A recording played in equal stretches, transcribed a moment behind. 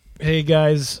Hey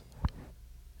guys.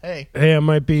 Hey, I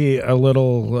might be a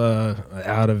little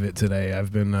out of it today.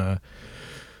 I've been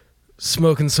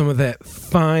smoking some of that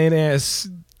fine ass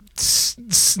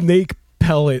snake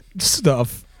pellet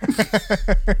stuff. I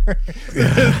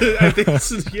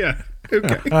think yeah.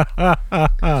 Okay.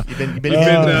 you've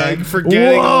been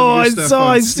Forgetting all of your stuff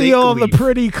on I see all the Snake Leaf.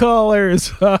 pretty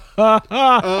colors.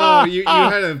 Oh, you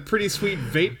had a pretty sweet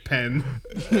vape pen.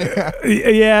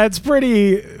 Yeah, it's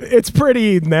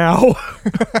pretty now,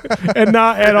 and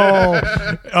not at all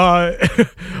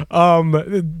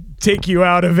take you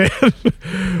out of it.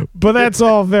 But that's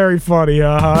all very funny.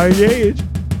 Engage.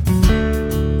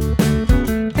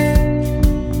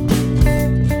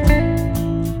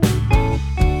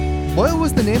 What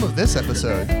was the name of this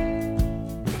episode?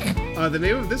 The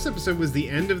name of this episode was The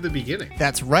End of the Beginning.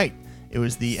 That's right. It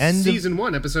was the end Season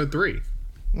 1, Episode 3.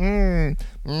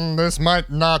 This might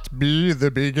not be the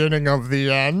beginning of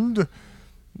the end,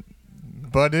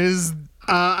 but is...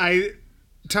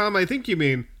 Tom, I think you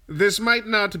mean, this might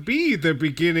not be the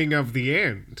beginning of the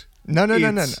end. No.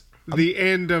 The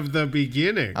end of the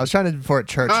beginning. I was trying to for it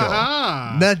Churchill.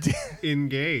 Aha! Not-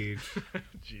 Engage.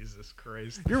 Jesus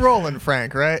Christ. You're rolling,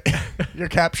 Frank, right? You're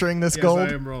capturing this Yes, gold?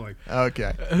 I am rolling.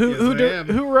 Okay.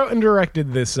 Who wrote and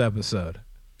directed this episode?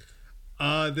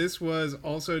 This was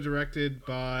also directed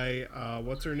by,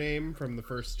 what's her name from the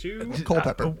first two?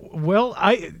 Culpepper.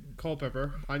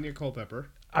 Culpepper. Anya Culpepper.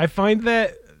 I find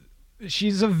that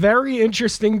she's a very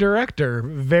interesting director.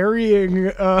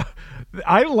 Varying.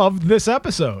 I loved this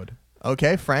episode.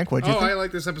 Okay, Frank, what'd you think? I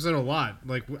like this episode a lot.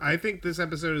 Like, I think this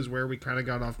episode is where we kind of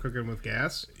got off cooking with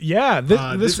gas. Yeah,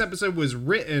 This episode was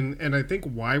written, and I think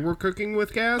why we're cooking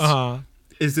with gas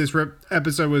is this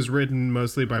episode was written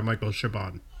mostly by Michael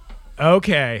Chabon,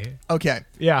 Okay.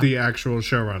 Yeah. the actual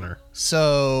showrunner.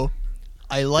 So,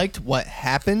 I liked what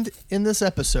happened in this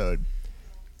episode.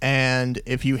 And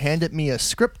if you handed me a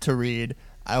script to read,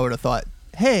 I would have thought,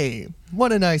 hey,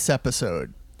 what a nice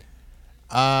episode.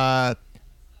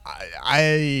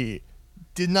 I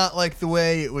did not like the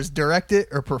way it was directed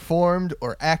or performed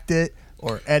or acted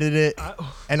or edited.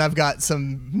 And I've got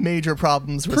some major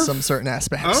problems with some certain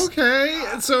aspects. Okay,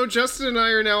 so Justin and I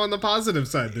are now on the positive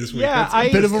side this week. Yeah, That's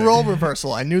A bit of a interesting. role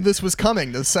reversal. I knew this was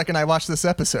coming the second I watched this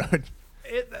episode.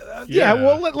 Yeah.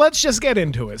 Well, let's just get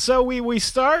into it. So we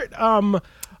start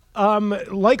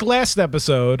like last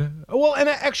episode. Well, and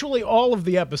actually all of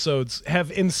the episodes have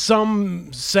in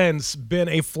some sense been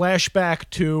a flashback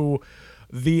to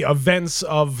the events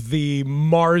of the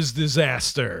Mars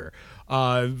disaster.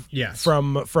 Yes.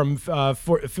 From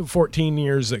 14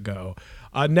 years ago.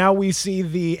 Now we see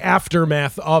the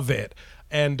aftermath of it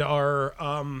and are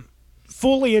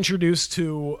fully introduced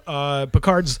to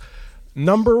Picard's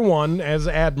number one as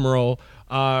Admiral,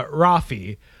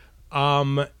 Rafi.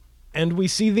 And we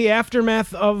see the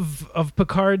aftermath of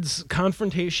Picard's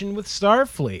confrontation with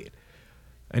Starfleet.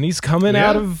 And he's coming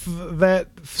out of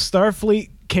that Starfleet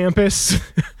campus.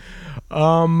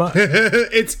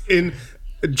 It's in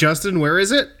Justin. Where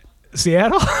is it?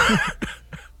 Seattle?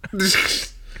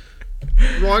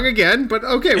 Wrong again, but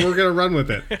okay, we're gonna run with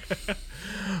it.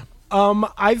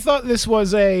 I thought this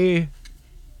was a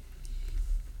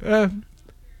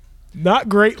not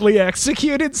greatly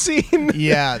executed scene.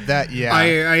 Yeah. I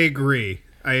agree.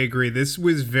 This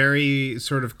was very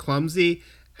sort of clumsy,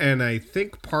 and I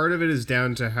think part of it is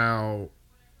down to how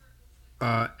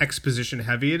exposition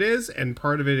heavy it is, and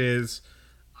part of it is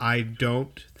I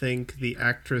don't think the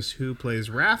actress who plays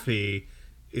Raffi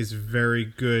is very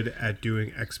good at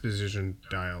doing exposition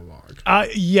dialogue.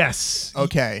 Yes.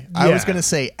 Okay. I was Yeah. going to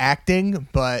say acting,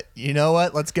 but you know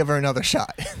what? Let's give her another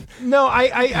shot. No,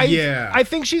 I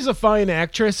think she's a fine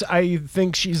actress. I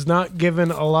think she's not given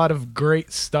a lot of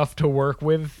great stuff to work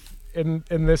with in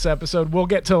this episode. We'll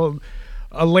get to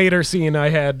a later scene I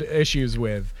had issues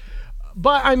with.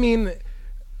 But, I mean,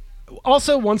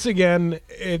 also, once again,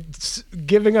 it's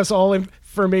giving us all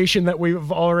information that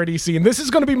we've already seen. This is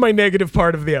going to be my negative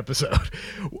part of the episode.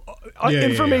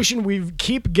 Information we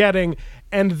keep getting,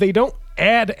 and they don't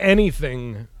add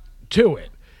anything to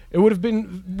it. It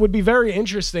would be very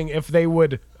interesting if they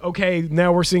would, okay,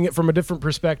 now we're seeing it from a different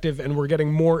perspective and we're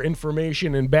getting more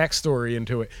information and backstory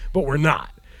into it, but we're not.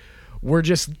 We're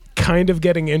just kind of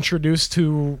getting introduced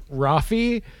to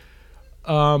Rafi.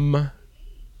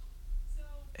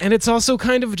 And it's also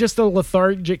kind of just a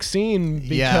lethargic scene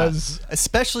because...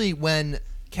 Especially when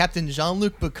Captain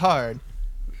Jean-Luc Picard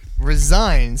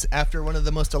resigns after one of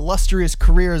the most illustrious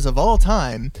careers of all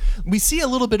time. We see a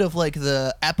little bit of like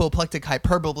the apoplectic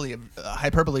hyperbole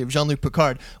of Jean-Luc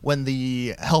Picard when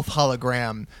the health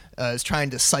hologram is trying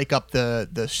to psych up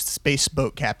the space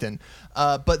boat captain.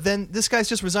 But then this guy's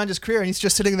just resigned his career and he's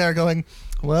just sitting there going,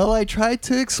 well, I tried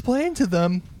to explain to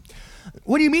them.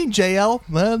 What do you mean, JL?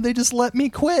 Well, they just let me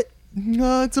quit.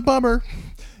 It's a bummer.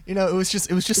 You know, it was just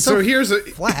so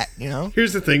flat, you know?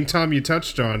 Here's the thing, Tom, you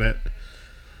touched on it.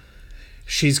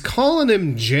 She's calling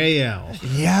him JL.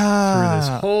 Yeah. Through this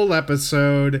whole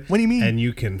episode. What do you mean? And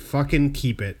you can fucking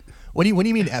keep it. What do you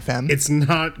mean, FM? It's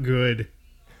not good.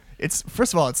 It's,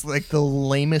 first of all, it's like the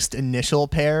lamest initial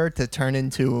pair to turn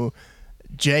into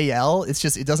JL. It's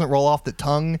just, it doesn't roll off the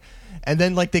tongue. And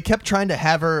then, like, they kept trying to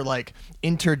have her, like,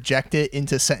 interject it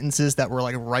into sentences that were,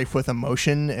 like, rife with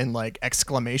emotion and, like,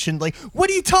 exclamation. Like, what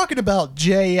are you talking about,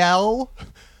 JL?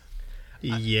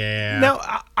 Yeah.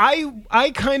 Now,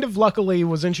 I kind of luckily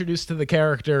was introduced to the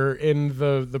character in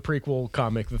the prequel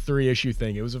comic, the 3-issue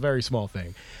thing. It was a very small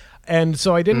thing. And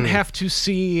so I didn't have to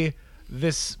see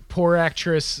this poor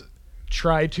actress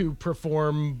try to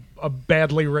perform a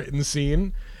badly written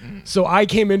scene. So I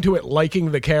came into it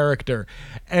liking the character.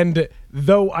 And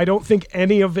though I don't think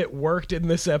any of it worked in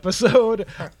this episode,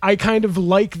 I kind of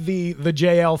like the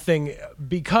JL thing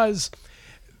because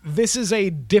this is a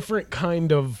different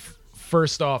kind of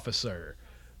first officer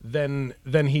than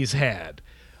he's had.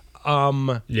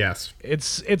 Yes.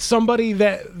 It's somebody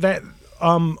that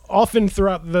often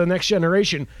throughout the Next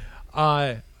Generation,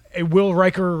 a Will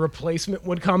Riker replacement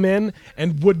would come in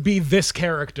and would be this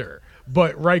character.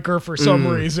 But Riker, for some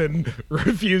reason,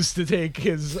 refused to take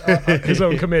his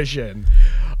own commission.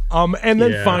 And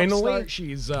then finally,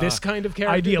 she's this kind of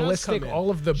character, idealistic, all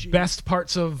of the best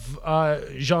parts of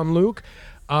Jean-Luc,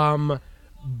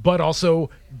 but also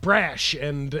brash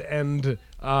and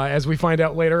as we find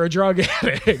out later, a drug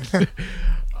addict.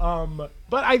 But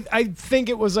I think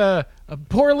it was a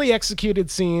poorly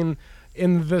executed scene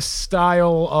in the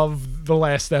style of the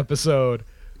last episode.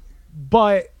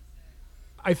 But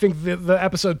I think the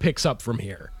episode picks up from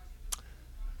here.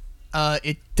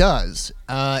 It does.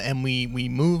 And we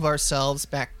move ourselves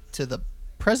back to the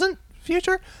present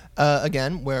future,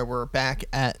 again, where we're back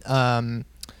at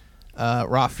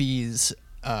Rafi's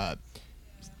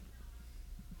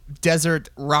desert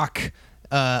rock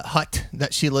hut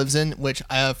that she lives in, which,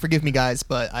 forgive me guys,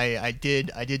 but I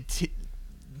did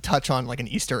touch on like an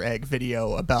Easter egg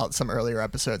video about some earlier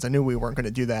episodes. I knew we weren't going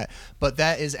to do that, but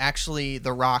that is actually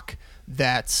the rock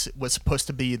that was supposed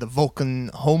to be the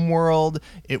Vulcan homeworld.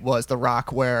 It was the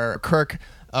rock where Kirk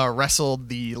wrestled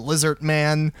the lizard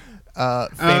man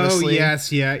famously. Oh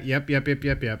yes, yeah, yep.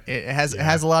 It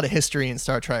has a lot of history in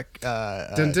Star Trek.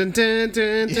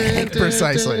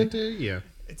 Precisely. Yeah.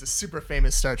 It's a super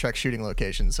famous Star Trek shooting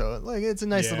location, so like it's a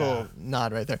nice little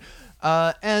nod right there.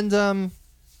 And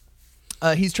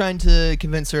he's trying to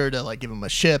convince her to like give him a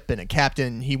ship and a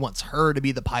captain. He wants her to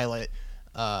be the pilot,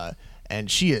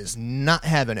 and she is not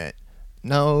having it.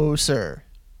 No, sir.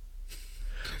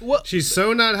 Well, she's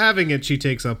so not having it, she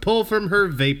takes a pull from her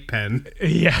vape pen.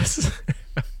 Yes.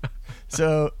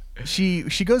 So she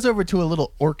goes over to a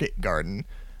little orchid garden,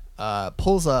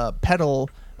 pulls a petal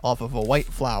off of a white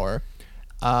flower,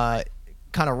 kind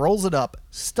of rolls it up,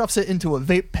 stuffs it into a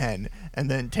vape pen,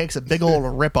 and then takes a big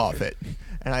old rip off it.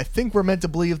 And I think we're meant to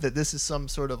believe that this is some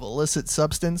sort of illicit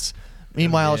substance.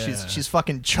 Meanwhile, she's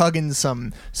fucking chugging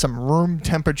some room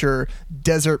temperature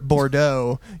desert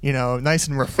Bordeaux, you know, nice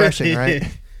and refreshing,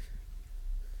 right?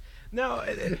 Now,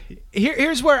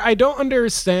 here's where I don't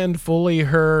understand fully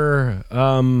her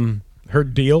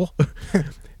deal,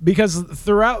 because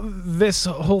throughout this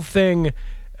whole thing,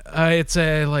 it's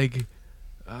a like.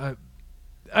 I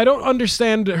don't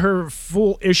understand her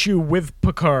full issue with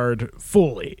Picard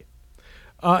fully.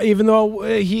 Even though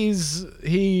I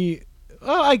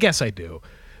guess I do.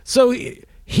 So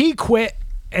he quit,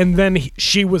 and then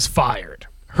she was fired.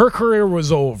 Her career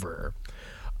was over.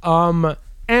 And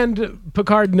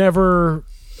Picard never,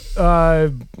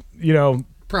 properly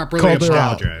called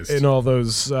apologized her in all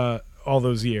those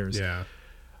years. Yeah,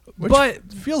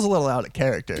 but feels a little out of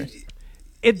character.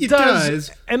 It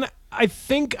does, and I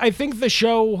think the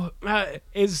show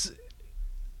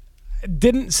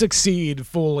didn't succeed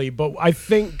fully, but I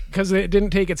think because it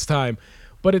didn't take its time.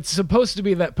 But it's supposed to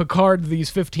be that Picard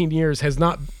these 15 years has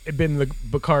not been the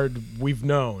Picard we've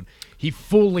known. He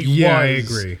fully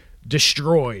was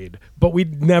destroyed, but we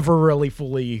never really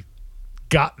fully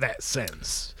got that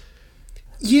sense.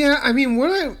 Yeah, I mean,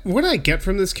 what I get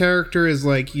from this character is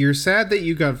like, you're sad that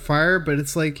you got fired, but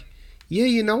it's like, yeah,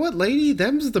 you know what, lady?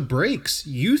 Them's the breaks.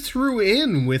 You threw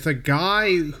in with a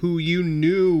guy who you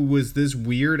knew was this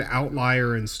weird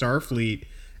outlier in Starfleet,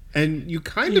 and you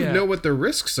kind of know what the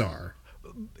risks are.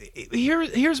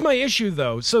 Here's my issue,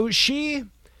 though. So she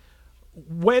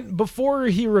went, before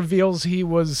he reveals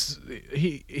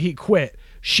he quit,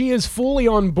 she is fully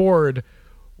on board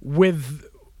with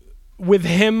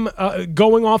him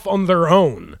going off on their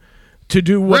own to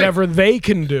do whatever they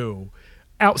can do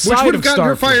outside of Starfleet. Which would have gotten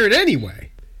her fired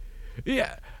anyway.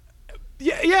 Yeah.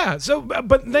 So,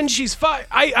 but then she's fired.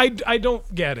 I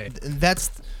don't get it.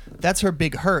 That's her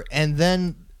big hurt. And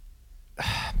then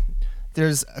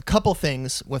there's a couple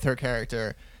things with her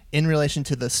character in relation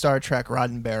to the Star Trek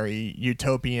Roddenberry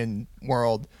utopian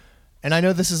world. And I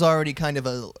know this is already kind of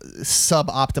a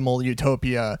suboptimal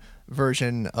utopia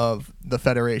version of the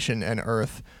Federation and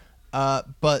Earth.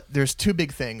 But there's two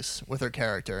big things with her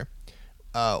character.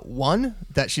 One,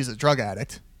 that she's a drug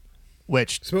addict,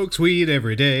 which smokes weed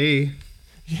every day.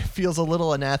 Feels a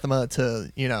little anathema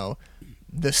to,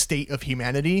 the state of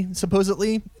humanity,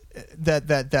 supposedly,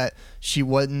 that she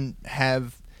wouldn't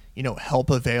have, help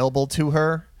available to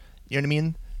her. You know what I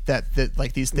mean? That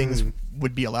like these things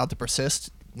would be allowed to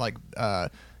persist, like,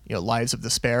 lives of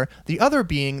despair. The other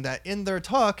being that in their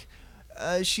talk,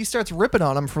 she starts ripping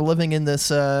on him for living in this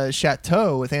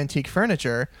chateau with antique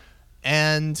furniture,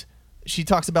 and she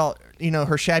talks about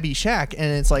her shabby shack,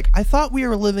 and it's like, I thought we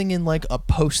were living in like a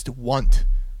post-want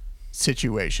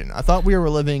situation. I thought we were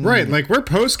living like we're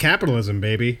post-capitalism,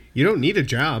 baby. You don't need a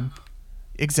job.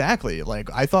 Exactly. Like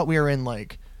I thought we were in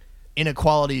like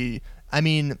inequality. I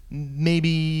mean,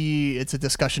 maybe it's a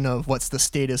discussion of what's the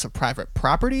status of private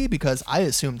property, because I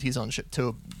assumed he's on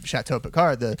Chateau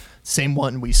Picard, the same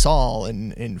one we saw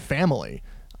in Family,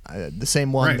 the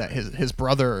same one that his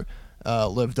brother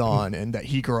lived on and that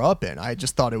he grew up in. I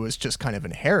just thought it was just kind of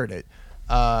inherited,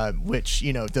 which,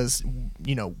 does,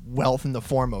 wealth in the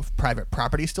form of private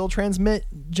property still transmit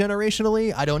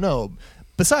generationally? I don't know.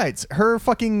 Besides, her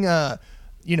fucking, do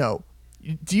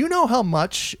you know how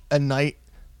much a night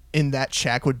in that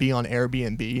shack would be on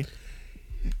Airbnb?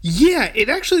 Yeah, it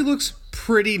actually looks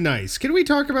pretty nice. Can we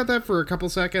talk about that for a couple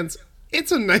seconds?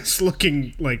 It's a nice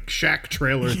looking like shack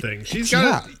trailer thing. She's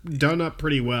got it done up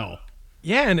pretty well.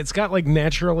 Yeah, and it's got like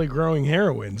naturally growing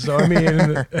heroin. So I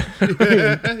mean,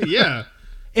 yeah.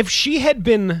 If she had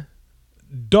been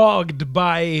dogged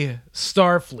by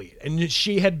Starfleet and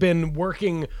she had been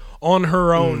working on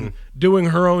her own, doing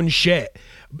her own shit,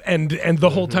 and the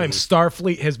whole time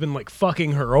Starfleet has been like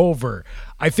fucking her over,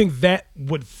 I think that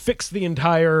would fix the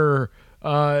entire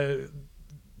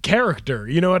character,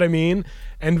 you know what I mean?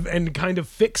 And kind of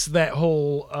fix that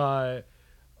whole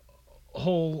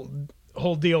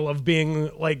deal of being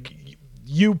like,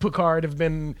 you, Picard, have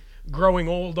been growing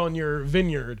old on your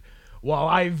vineyard while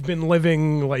I've been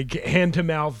living like hand to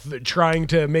mouth trying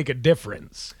to make a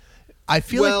difference. I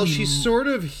feel she sort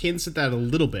of hints at that a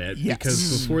little bit,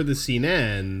 because before the scene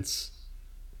ends,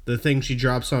 the thing she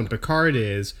drops on Picard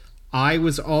is, I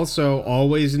was also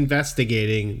always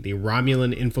investigating the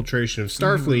Romulan infiltration of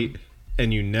Starfleet,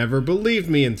 and you never believed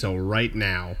me until right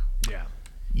now.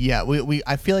 Yeah,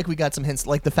 I feel like we got some hints,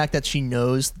 like the fact that she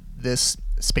knows this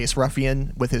space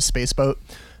ruffian with his space boat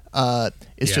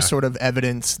is just sort of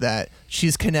evidence that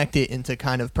she's connected into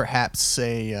kind of perhaps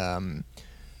a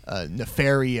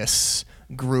nefarious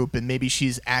group, and maybe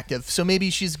she's active. So maybe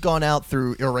she's gone out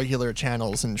through irregular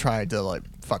channels and tried to like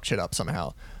fuck shit up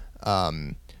somehow.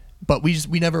 But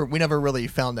we never really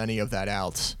found any of that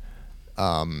out.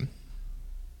 But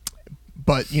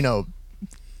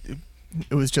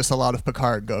it was just a lot of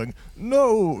Picard going,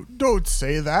 "No, don't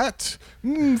say that.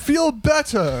 Feel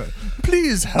better.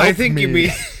 Please help me."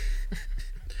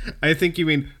 I think you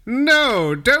mean,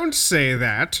 no, don't say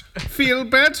that. Feel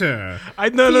better.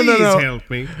 No. Please help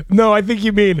me. No, I think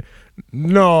you mean,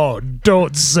 no,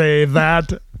 don't say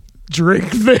that.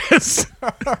 Drink this.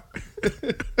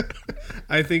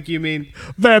 I think you mean,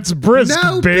 that's brisk,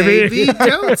 no, baby.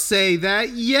 Don't say that.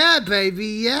 Yeah, baby,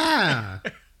 yeah.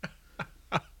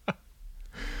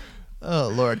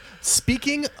 Oh, Lord.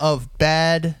 Speaking of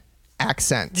bad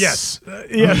accents. Yes. Let's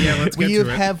get we to it.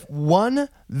 have one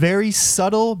very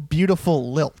subtle,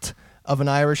 beautiful lilt of an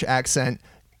Irish accent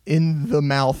in the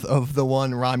mouth of the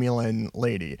one Romulan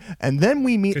lady. And then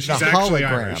we meet the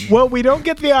hologram. Well, we don't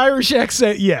get the Irish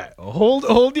accent yet.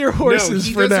 Hold your horses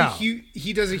for now.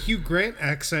 He does a Hugh Grant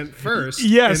accent first.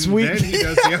 Yes, and then he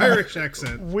does the Irish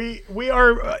accent. We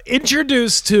are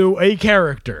introduced to a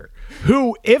character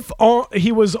who, if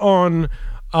he was on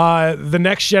The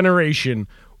Next Generation,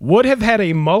 would have had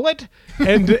a mullet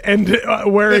and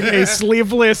wearing a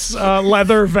sleeveless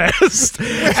leather vest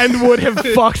and would have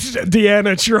fucked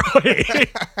Deanna Troi.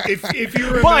 If you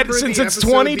remember, but since it's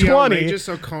 2020, the Outrageous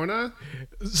Okona.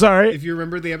 Sorry, if you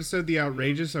remember the episode, The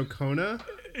Outrageous Okona.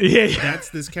 Yeah. That's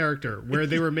this character where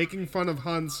they were making fun of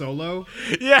Han Solo.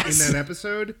 Yes. In that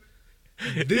episode.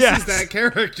 This is that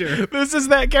character. This is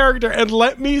that character, and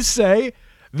let me say,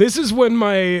 this is when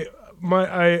I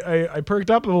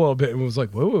perked up a little bit and was like,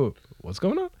 whoa, what's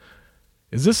going on?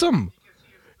 Is this some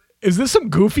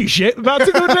goofy shit about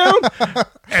to go down?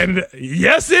 And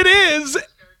yes, it is.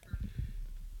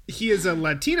 He is a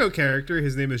Latino character.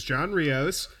 His name is John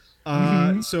Rios.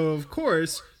 So of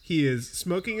course he is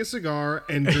smoking a cigar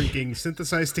and drinking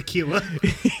synthesized tequila.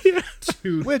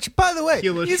 Which, by the way,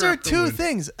 these are two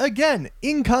things, again,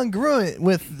 incongruent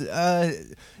with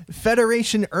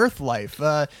Federation Earth life.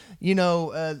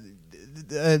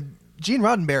 Gene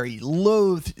Roddenberry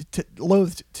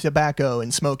loathed tobacco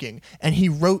and smoking, and he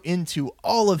wrote into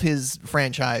all of his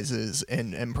franchises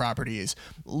and properties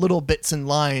little bits and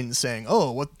lines saying,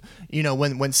 "Oh, what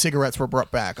when cigarettes were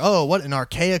brought back. Oh, what an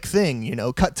archaic thing.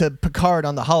 Cut to Picard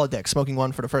on the holodeck smoking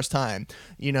one for the first time.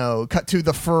 Cut to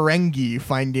the Ferengi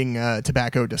finding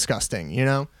tobacco disgusting.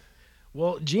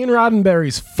 Well, Gene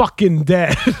Roddenberry's fucking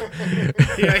dead.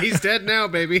 Yeah, he's dead now,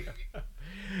 baby.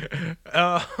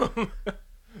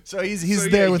 So he's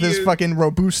there with his fucking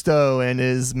Robusto and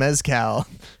his Mezcal.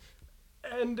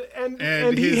 And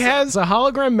he has a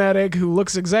hologram medic who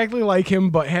looks exactly like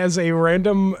him but has a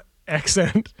random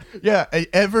accent. Yeah, a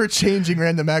ever-changing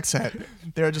random accent.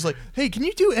 They're just like, hey, can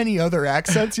you do any other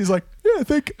accents? He's like, yeah, I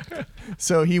think.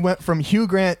 So he went from Hugh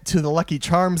Grant to the Lucky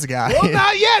Charms guy. Well,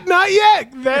 not yet.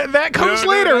 That comes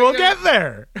later. We'll get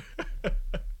there.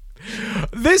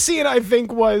 This scene, I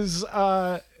think, was...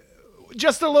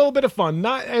 just a little bit of fun,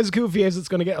 not as goofy as it's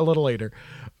going to get a little later,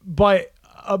 but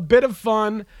a bit of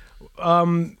fun.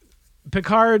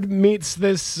 Picard meets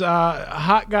this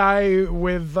hot guy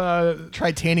with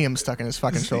tritanium stuck in his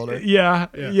fucking shoulder. Yeah.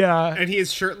 And he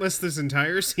is shirtless this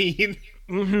entire scene.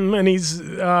 Mm-hmm. And he's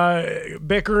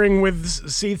bickering with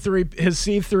his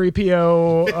C-3PO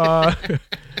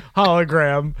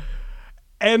hologram,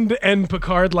 and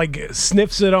Picard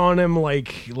sniffs it on him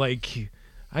like.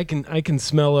 I can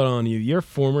smell it on you. You're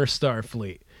former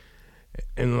Starfleet.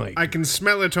 And I can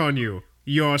smell it on you.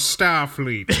 You're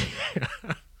Starfleet.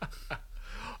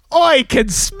 I can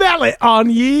smell it on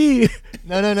ye.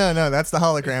 No. That's the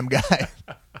hologram guy.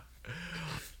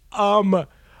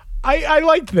 I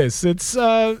liked this. It's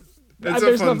there's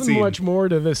nothing scene. much more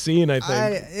to this scene, I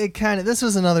think. This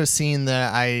was another scene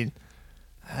that I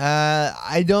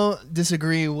don't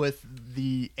disagree with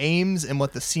the aims and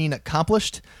what the scene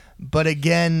accomplished. But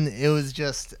again, it was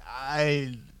just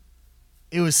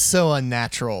it was so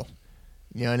unnatural.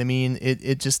 You know what I mean?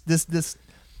 It just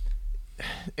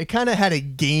it kind of had a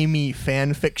gamey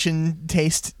fan fiction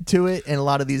taste to it in a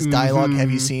lot of these dialogue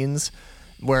heavy scenes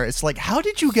where it's like, how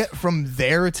did you get from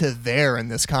there to there in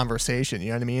this conversation? You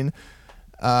know what I mean?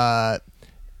 I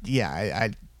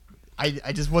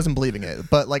just wasn't believing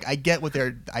it. But I get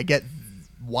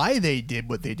why they did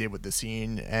what they did with the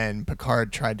scene, and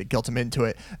Picard tried to guilt him into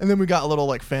it. And then we got a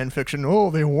little fan fiction.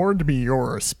 Oh, they warned me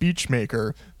you're a speech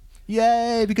maker.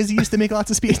 Yay, because he used to make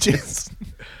lots of speeches.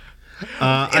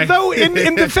 Though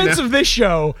in defense of this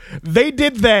show, they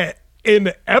did that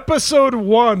in episode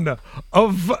 1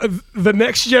 of The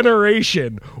Next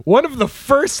Generation. One of the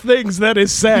first things that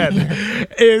is said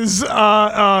is,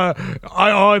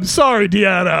 I'm sorry,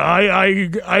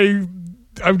 Deanna.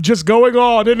 I'm just going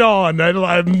on and on.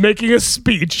 I'm making a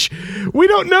speech. We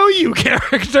don't know you,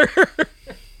 character.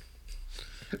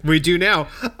 We do now.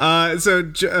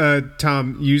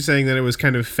 Tom, you saying that it was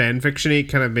kind of fan fiction-y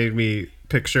kind of made me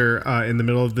picture in the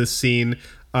middle of this scene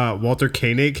Walter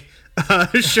Koenig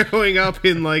showing up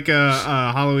in a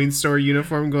Halloween store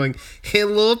uniform going,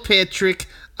 "Hello, Patrick.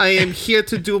 I am here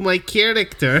to do my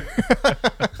character.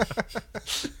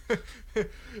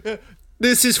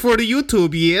 This is for the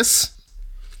YouTube, yes?"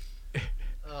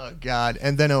 Oh, God.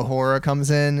 And then Uhura comes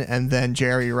in, and then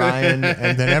Jerry Ryan,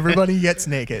 and then everybody gets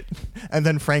naked. And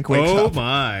then Frank wakes up. Oh,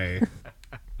 my.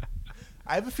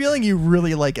 I have a feeling you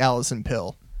really like Allison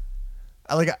Pill.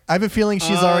 I have a feeling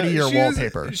she's already your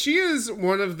wallpaper. She is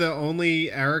one of the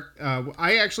only I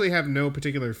actually have no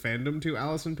particular fandom to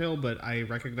Allison Pill, but I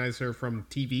recognize her from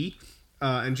TV.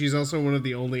 And she's also one of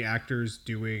the only actors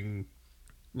doing,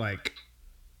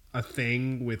 a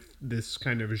thing with this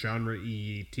kind of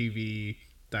genre-y TV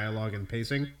dialogue and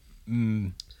pacing.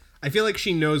 I feel like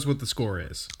she knows what the score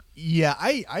is. Yeah,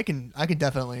 I can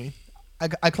definitely.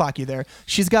 I clock you there.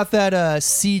 She's got that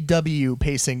CW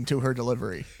pacing to her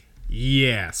delivery.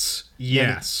 Yes.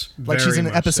 Like she's in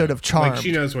an episode of Charmed. Like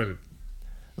she knows what.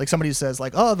 Like somebody says,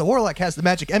 like, "Oh, the Warlock has the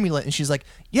magic amulet," and she's like,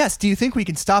 "Yes. Do you think we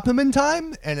can stop him in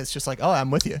time?" And it's just like, "Oh, I'm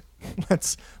with you.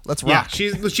 let's rock." Yeah,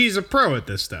 she's a pro at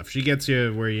this stuff. She gets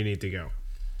you where you need to go.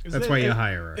 That's why you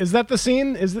hire her. Is that the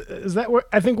scene? Is that where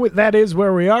I think that is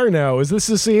where we are now? Is this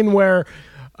the scene where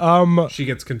she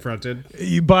gets confronted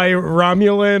by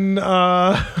Romulan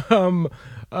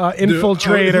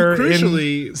infiltrator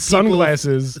crucially, in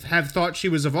sunglasses? Have thought she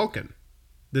was a Vulcan.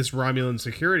 This Romulan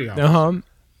security officer.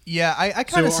 Yeah, I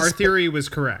kind of. So our theory was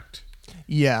correct.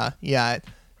 Yeah.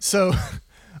 So,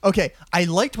 okay, I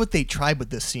liked what they tried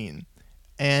with this scene,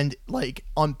 and like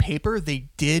on paper, they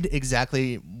did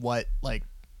exactly what like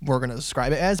we're gonna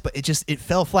describe it as, but it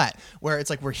fell flat. Where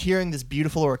it's like we're hearing this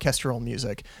beautiful orchestral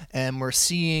music, and we're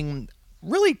seeing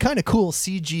really kind of cool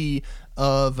CG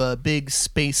of a big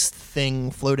space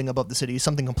thing floating above the city,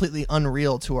 something completely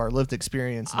unreal to our lived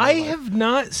experience. I have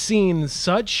not seen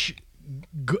such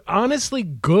honestly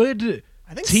good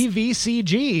TV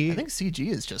CG. I think CG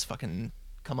is just fucking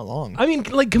come along. I mean,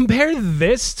 like compare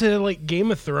this to like Game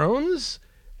of Thrones,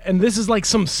 and this is like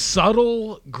some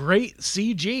subtle, great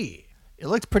CG. It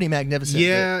looked pretty magnificent.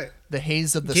 Yeah. The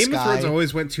haze of the Game sky. Game of Thrones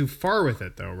always went too far with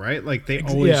it, though, right? Like they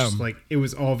always just like it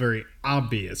was all very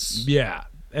obvious. Yeah,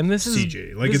 and this is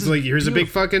CG. Like it's like here's a big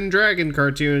fucking dragon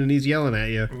cartoon, and he's yelling at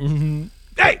you. Mm-hmm.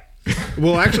 Hey.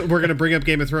 Well, actually, we're gonna bring up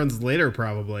Game of Thrones later,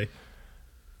 probably.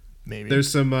 Maybe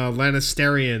there's some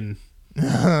Lannistarian.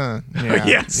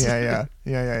 Yes. Yeah.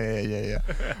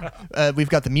 We've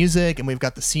got the music and we've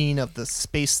got the scene of the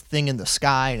space thing in the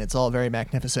sky, and it's all very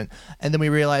magnificent. And then we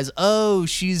realize, oh,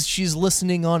 she's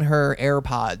listening on her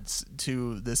AirPods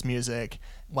to this music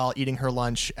while eating her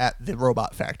lunch at the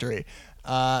robot factory.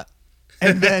 And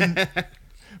then,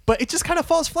 but it just kind of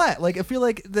falls flat. Like I feel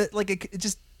like that, like it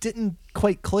just didn't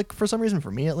quite click for some reason, for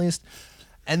me at least.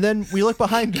 And then we look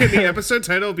behind. Can the episode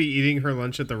title be "Eating Her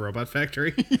Lunch at the Robot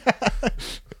Factory"? Yeah.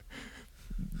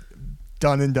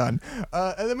 Done and done.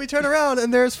 And then we turn around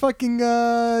and there's fucking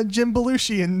Jim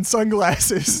Belushi in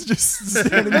sunglasses. Just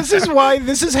standing. This is why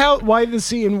the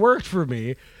scene worked for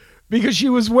me, because she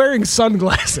was wearing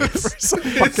sunglasses. It's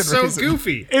so reason.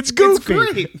 Goofy. It's goofy.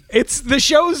 It's great. It's the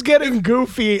show's getting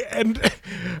goofy, and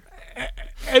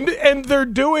they're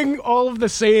doing all of the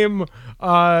same.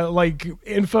 Like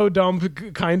info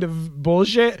dump kind of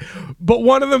bullshit, but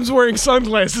one of them's wearing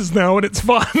sunglasses now, and it's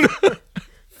fun.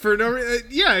 For no reason,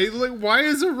 yeah. Like, why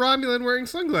is a Romulan wearing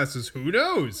sunglasses? Who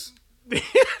knows?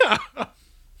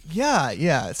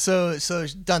 Yeah. So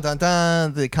dun dun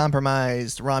dun. The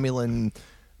compromised Romulan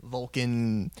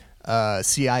Vulcan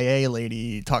CIA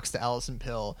lady talks to Alison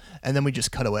Pill, and then we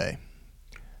just cut away.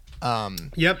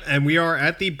 Yep, and we are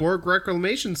at the Borg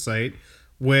reclamation site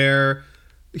where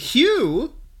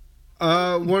Hugh,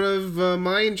 one of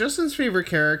my and Justin's favorite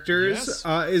characters,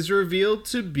 is revealed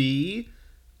to be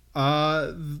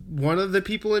one of the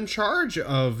people in charge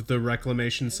of the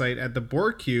reclamation site at the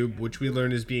Borg Cube, which we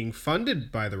learn is being funded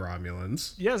by the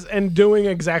Romulans. Yes, and doing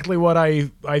exactly what I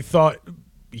thought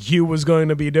Hugh was going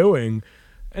to be doing.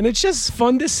 And it's just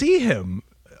fun to see him.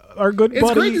 Our good buddy.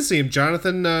 It's great to see him.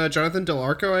 Jonathan Del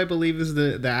Arco, I believe, is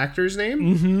the actor's name.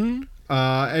 Mm-hmm.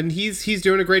 And he's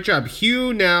doing a great job.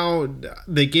 Hugh, now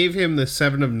they gave him the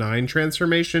 7 of 9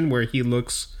 transformation where he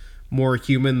looks more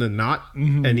human than not,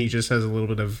 and he just has a little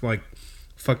bit of like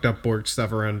fucked up Borg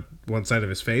stuff around one side of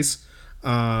his face.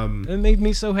 It made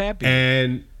me so happy.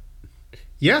 And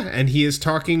yeah, and he is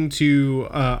talking to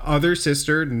other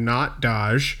sister, not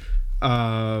Daj,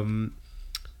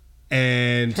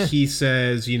 and he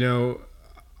says, you know,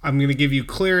 I'm going to give you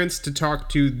clearance to talk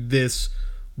to this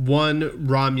one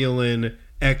Romulan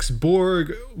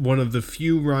ex-Borg, one of the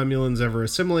few Romulans ever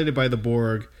assimilated by the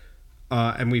Borg,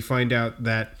 and we find out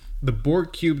that the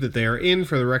Borg cube that they are in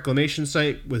for the reclamation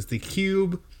site was the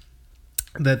cube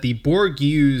that the Borg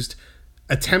used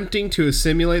attempting to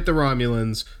assimilate the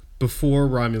Romulans before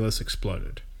Romulus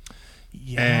exploded.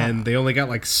 Yeah. And they only got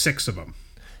like 6 of them.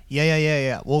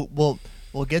 Yeah.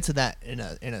 We'll get to that in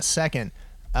a second.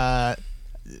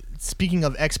 Speaking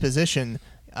of exposition,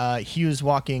 Hugh's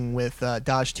walking with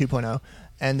Dodge 2.0,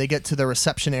 and they get to the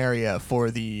reception area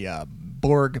for the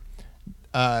Borg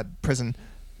prison.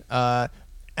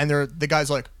 And the guy's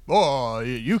like, "Oh,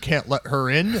 you can't let her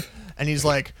in." And he's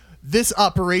like, "This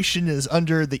operation is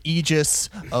under the aegis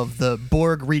of the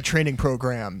Borg retraining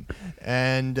program,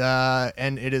 and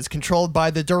it is controlled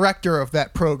by the director of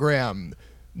that program,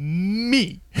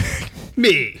 me."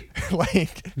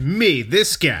 Like me,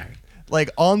 this guy. Like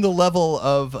on the level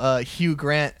of Hugh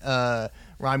Grant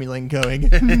Romulan going,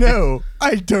 no,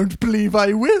 I don't believe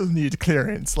I will need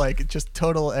clearance. Like, just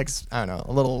total, I don't know,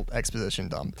 a little exposition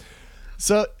dump.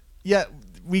 So, yeah,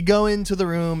 we go into the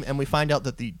room and we find out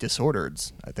that the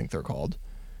Disordereds, I think they're called,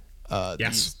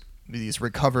 yes, these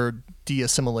recovered,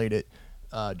 de-assimilated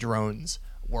drones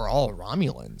were all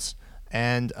Romulans.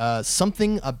 And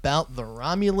something about the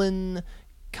Romulan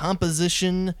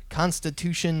constitution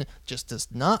just does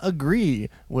not agree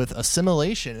with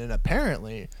assimilation. And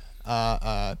apparently,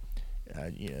 Dodge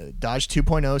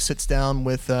 2.0 sits down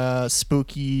with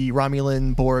spooky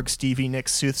Romulan Borg Stevie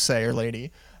Nicks soothsayer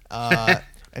lady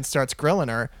and starts grilling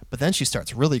her, but then she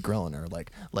starts really grilling her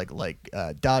like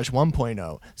Dodge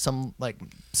 1.0. Some like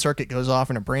circuit goes off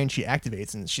in her brain, she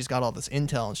activates, and she's got all this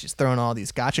intel, and she's throwing all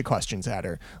these gotcha questions at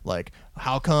her, like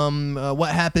how come,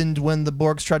 what happened when the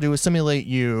Borgs tried to assimilate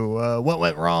you, what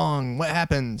went wrong, what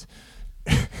happened?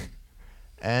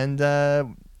 And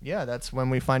yeah, that's when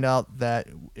we find out that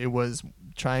it was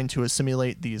trying to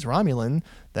assimilate these Romulan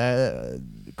that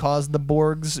caused the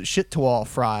Borg's shit to all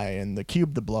fry and the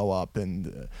cube to blow up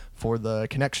and for the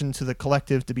connection to the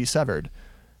collective to be severed.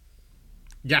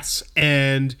 Yes,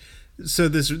 and so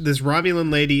this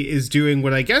Romulan lady is doing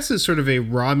what I guess is sort of a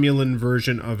Romulan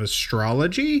version of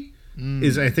astrology,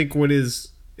 is I think what is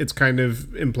it's kind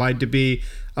of implied to be.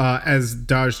 As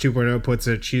Dodge 2.0 puts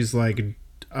it, she's like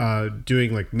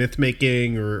doing like myth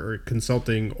making or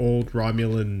consulting old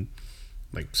Romulan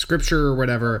like scripture or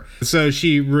whatever. So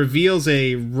she reveals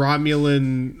a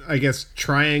Romulan, I guess,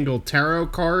 triangle tarot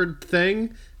card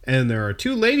thing, and there are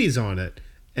two ladies on it.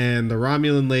 And the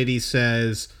Romulan lady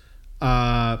says,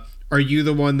 are you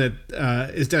the one that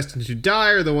is destined to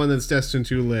die or the one that's destined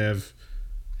to live?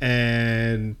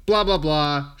 And blah, blah,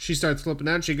 blah. She starts flipping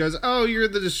out. She goes, oh, you're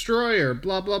the destroyer,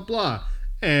 blah, blah, blah.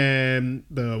 And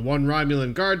the one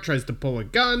Romulan guard tries to pull a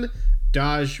gun.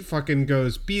 Dodge fucking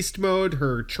goes beast mode.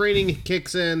 Her training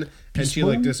kicks in, and she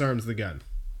like disarms the gun.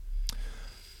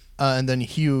 And then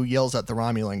Hugh yells at the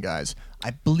Romulan guys.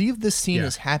 I believe this scene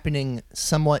is happening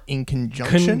somewhat in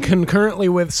conjunction, concurrently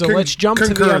with. So let's jump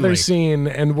to the other scene,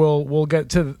 and we'll get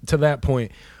to that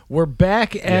point. We're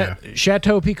back at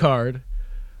Chateau Picard,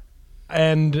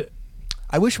 and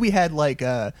I wish we had like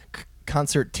a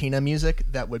concertina music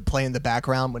that would play in the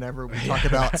background whenever we talk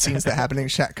about scenes that happen in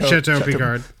Chateau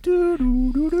Picard.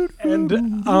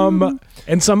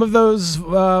 And some of those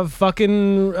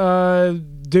fucking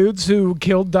dudes who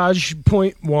killed Dodge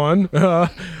 .1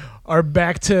 are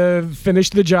back to finish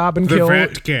the job and kill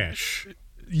Vat Cash.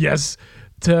 Yes,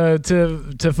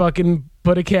 to fucking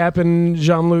put a cap in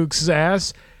Jean-Luc's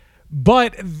ass.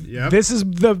 But this is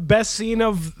the best scene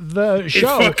of the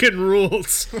show. It fucking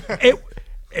rules.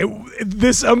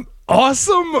 This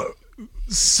awesome,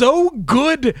 so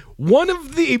good,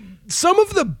 some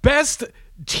of the best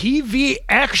TV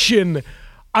action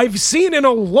I've seen in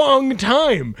a long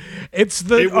time. It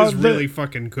was really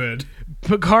fucking good.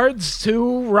 Picard's two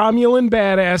Romulan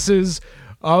badasses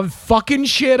fucking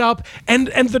shit up, and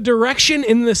the direction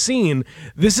in the scene.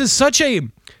 This is such a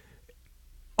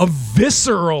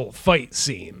visceral fight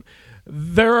scene.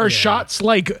 There are shots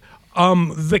like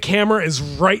the camera is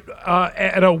right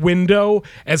at a window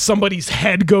as somebody's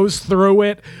head goes through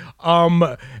it.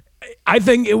 I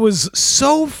think it was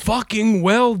so fucking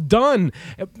well done.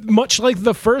 Much like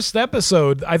the first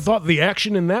episode, I thought the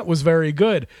action in that was very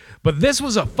good. But this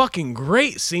was a fucking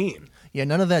great scene. Yeah,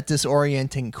 none of that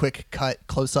disorienting quick cut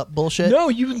close up bullshit. No,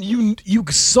 you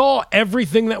saw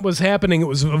everything that was happening. It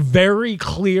was a very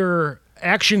clear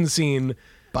action scene.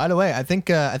 By the way, I think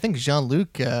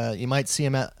Jean-Luc, you might see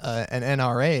him at an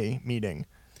NRA meeting,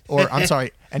 or I'm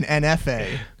sorry, an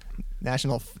NFA,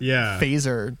 National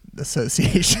Phaser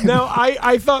Association. No,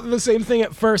 I thought the same thing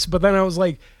at first, but then I was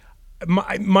like,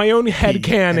 my own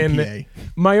headcanon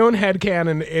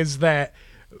is that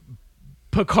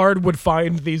Picard would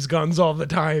find these guns all the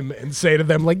time and say to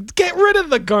them, like, get rid of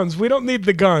the guns. We don't need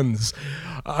the guns.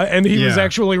 And he was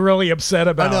actually really upset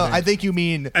about it. I think you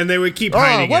mean... And they would keep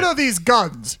hiding what are these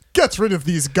guns? Get rid of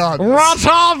these guns. What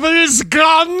are these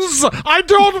guns? I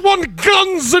don't want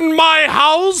guns in my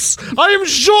house. I am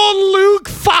Jean-Luc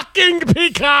fucking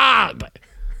Picard.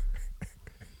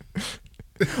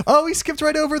 Oh, he skipped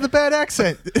right over the bad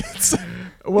accent.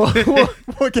 We'll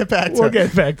get back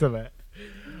to that.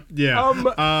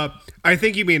 Yeah. I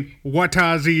think you mean, what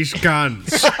are these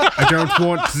guns? I don't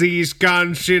want these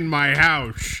guns in my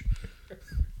house.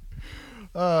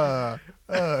 Oh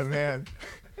man.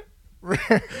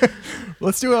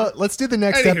 Let's do the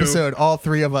next episode, all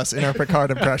three of us in our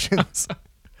Picard impressions.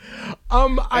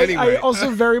 I also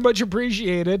very much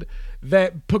appreciated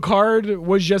that Picard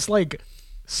was just like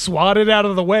swatted out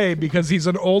of the way because he's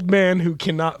an old man who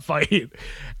cannot fight.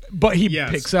 But he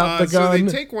picks out the gun. So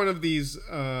they take one of these.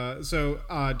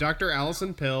 Dr.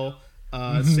 Allison Pill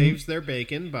saves their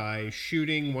bacon by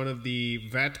shooting one of the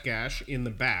Vatgash in the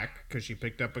back because she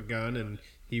picked up a gun and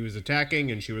he was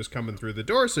attacking and she was coming through the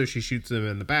door, so she shoots him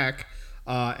in the back.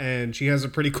 And she has a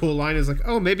pretty cool line. Is like,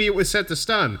 oh, maybe it was set to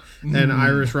stun. And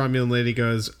Irish Romulan lady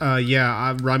goes,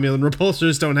 Romulan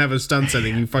repulsors don't have a stun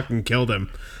setting. You fucking killed him.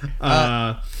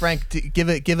 Frank, give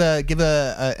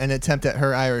an attempt at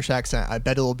her Irish accent. I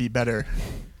bet it'll be better.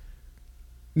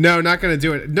 No, not gonna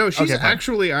do it. No, she's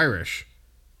actually Irish.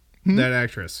 That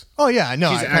actress. Oh yeah, I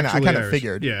know. I kind of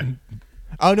figured. Yeah.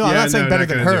 Oh no, I'm not saying better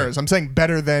than hers. I'm saying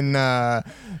better than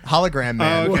Hologram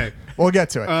Man. Oh, okay. We'll get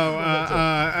to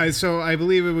it. So I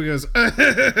believe it goes,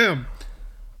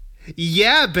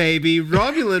 yeah, baby,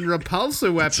 Romulan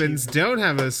repulsor weapons don't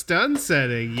have a stun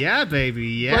setting. Yeah, baby,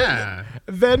 yeah.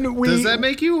 Then Does that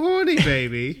make you horny,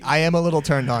 baby? I am a little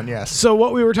turned on, yes. So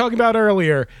what we were talking about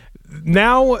earlier,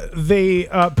 now they,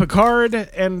 Picard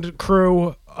and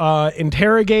crew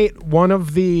interrogate one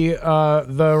of the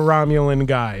Romulan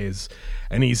guys,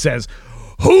 and he says,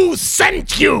 "Who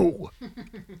sent you?"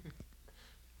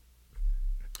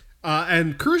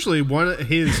 And crucially,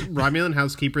 his Romulan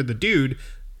housekeeper, the dude,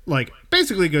 like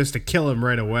basically goes to kill him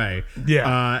right away.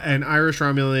 Yeah. And Irish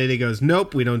Romulan lady goes,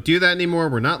 "Nope, we don't do that anymore.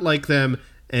 We're not like them."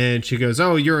 And she goes,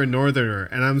 "Oh, you're a Northerner."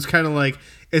 And I'm kind of like,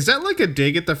 is that like a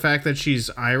dig at the fact that she's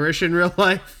Irish in real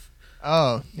life?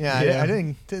 Oh, yeah. I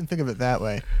didn't think of it that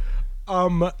way.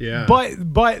 Yeah.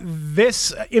 But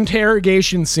this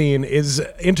interrogation scene is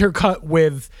intercut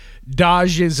with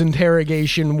Daj's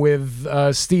interrogation with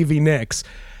Stevie Nicks.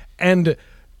 And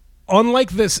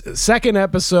unlike this second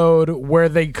episode where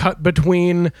they cut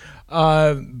between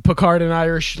Picard and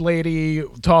Irish lady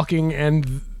talking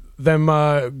and them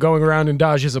going around in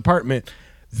Daj's apartment,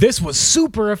 this was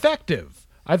super effective.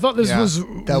 I thought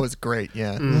that was great.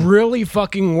 Yeah, really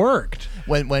fucking worked.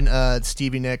 When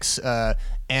Stevie Nicks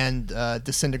and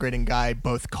Disintegrating Guy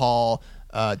both call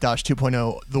Daj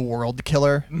 2.0 the World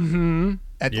Killer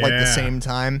at like the same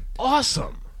time.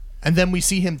 Awesome. And then we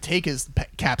see him take his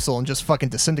capsule and just fucking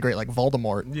disintegrate like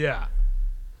Voldemort. Yeah.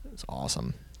 It's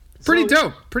awesome. Pretty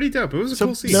dope. It was a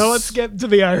cool scene. Now let's get to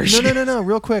the Irish. No.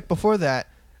 Real quick, before that,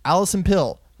 Allison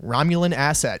Pill, Romulan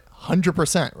asset,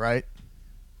 100%, right?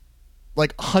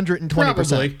 Like 120%.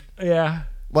 Probably. Yeah.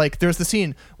 Like, there's the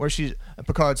scene where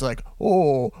Picard's like,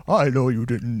 "Oh, I know you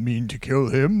didn't mean to kill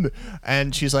him."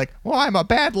 And she's like, "Well, I'm a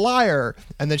bad liar."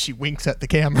 And then she winks at the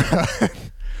camera.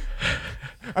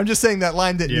 I'm just saying that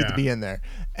line didn't need to be in there.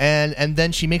 And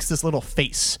then she makes this little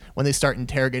face when they start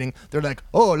interrogating. They're like,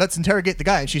 "Oh, let's interrogate the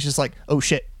guy." And she's just like, "Oh,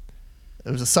 shit."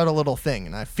 It was a subtle little thing,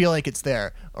 and I feel like it's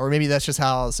there. Or maybe that's just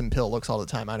how Allison Pill looks all the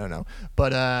time. I don't know.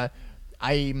 But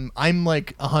I'm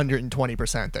like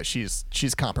 120% that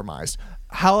she's compromised.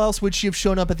 How else would she have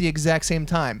shown up at the exact same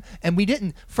time? And we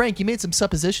didn't. Frank, you made some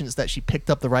suppositions that she picked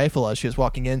up the rifle as she was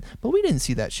walking in, but we didn't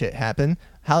see that shit happen.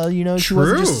 How she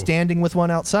wasn't just standing with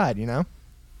one outside, And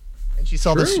she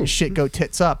saw this shit go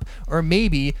tits up. Or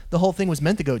maybe the whole thing was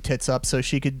meant to go tits up so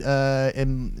she could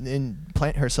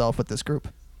implant herself with this group.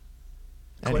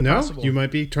 Anyway, no, you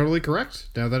might be totally correct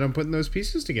now that I'm putting those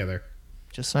pieces together.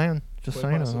 Just saying.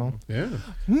 Yeah.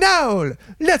 Now,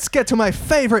 let's get to my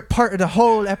favorite part of the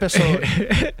whole episode.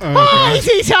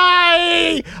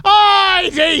 Oi-dee-tie!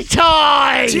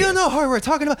 Do you know who we're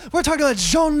talking about? We're talking about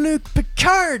Jean-Luc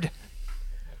Picard.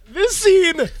 This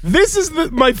scene,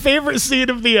 my favorite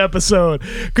scene of the episode,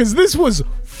 because this was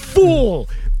full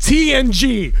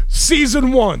TNG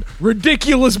Season 1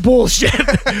 ridiculous bullshit.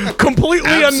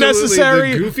 Completely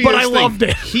unnecessary, but I loved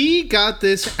it. He got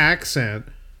this accent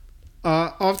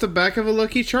off the back of a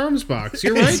Lucky Charms box.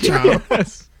 You're right, Tom.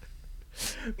 Yes.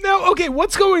 Now, okay,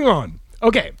 what's going on?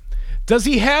 Okay, does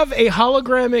he have a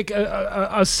hologramic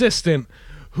assistant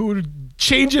who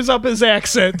changes up his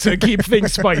accent to keep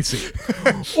things spicy?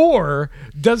 Or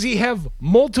does he have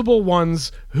multiple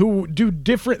ones who do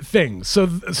different things? So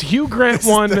Hugh Grant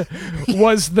one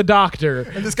was the doctor.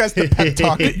 And this guy's the pep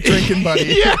talk drinking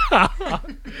buddy. Yeah.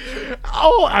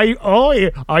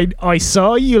 I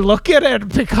saw you looking at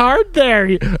Picard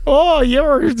there. Oh,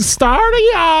 you're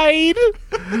starry-eyed.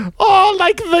 Oh,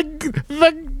 like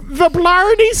the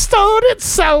Blarney Stone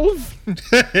itself.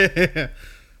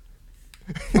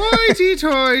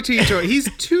 Hoity-toity-toity. He's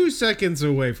 2 seconds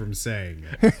away from saying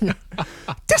it.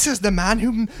 This is the man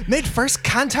who made first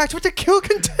contact with the kill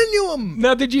continuum.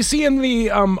 Now, did you see in the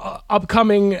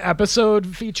upcoming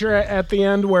episode feature at the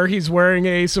end where he's wearing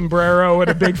a sombrero and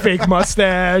a big fake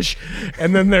mustache,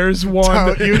 and then there's one.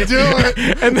 Don't you do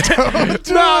it?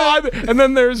 And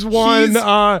then there's one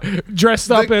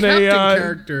dressed up in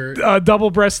a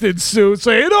double-breasted suit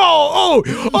saying, "Oh."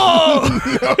 No,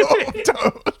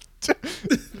 don't.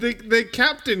 The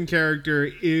captain character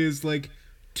is like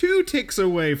 2 ticks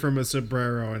away from a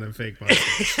sombrero and a fake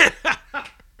mustache.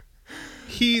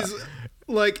 He's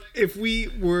like, if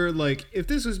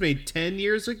this was made 10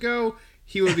 years ago,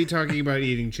 he would be talking about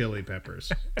eating chili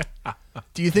peppers.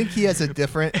 Do you think he has a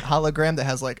different hologram that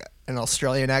has like an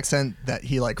Australian accent that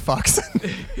he like fucks?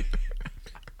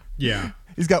 Yeah.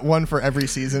 He's got one for every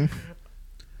season.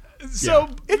 So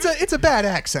it's a bad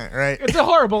accent, right? it's a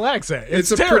horrible accent.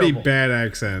 It's a terrible. pretty bad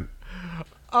accent.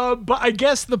 But I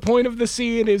guess the point of the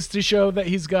scene is to show that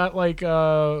he's got like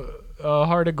a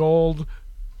heart of gold.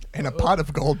 And a pot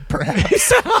of gold,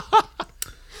 perhaps.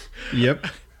 Yep.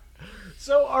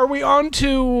 So are we on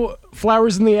to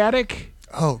Flowers in the Attic?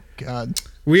 Oh, God.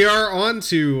 We are on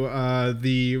to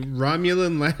the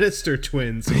Romulan Lannister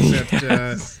twins,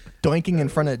 except... Doinking in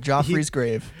front of Joffrey's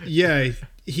grave. Yeah,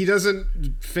 he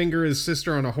doesn't finger his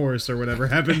sister on a horse or whatever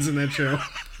happens in that show.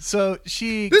 So This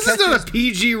is not a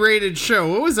PG-rated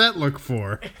show. What was that look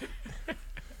for?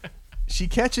 She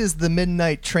catches the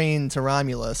midnight train to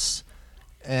Romulus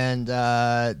and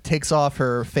takes off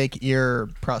her fake ear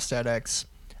prosthetics.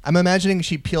 I'm imagining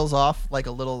she peels off like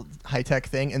a little high-tech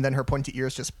thing, and then her pointy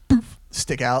ears just poof,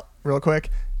 stick out real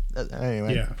quick.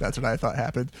 Anyway, That's what I thought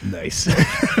happened. Nice.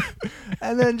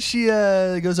 And then she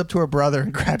goes up to her brother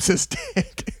and grabs his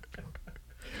dick.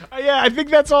 Yeah, I think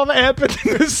that's all that happened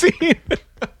in the scene.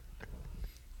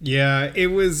 Yeah, it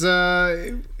was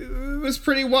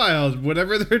pretty wild.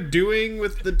 Whatever they're doing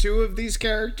with the 2 of these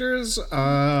characters,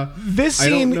 this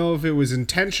scene, I don't know if it was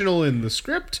intentional in the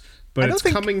script, but it's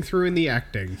coming through in the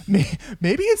acting.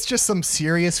 Maybe it's just some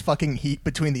serious fucking heat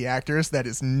between the actors that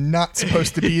is not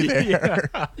supposed to be there.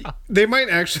 Yeah. They might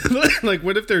actually, like,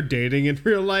 what if they're dating in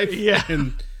real life? Yeah.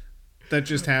 And that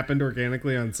just happened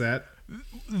organically on set?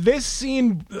 This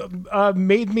scene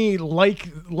made me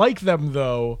like them,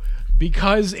 though,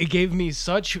 because it gave me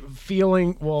such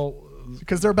feeling,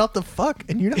 because they're about to fuck,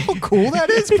 and you know how cool that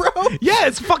is, bro? Yeah,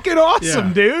 it's fucking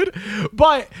awesome, dude.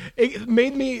 But it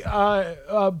made me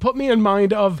put me in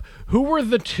mind of who were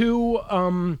the 2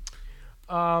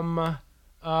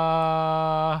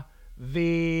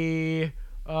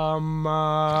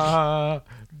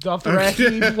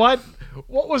 Dothraki.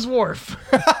 What was Worf?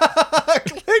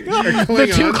 Klingon. The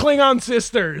 2 Klingon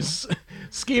sisters.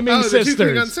 Scheming sisters. The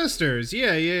 2 Klingon sisters.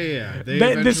 Yeah. They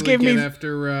eventually get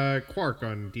after Quark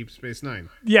on Deep Space Nine.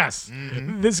 Yes.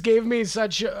 Mm-hmm. This gave me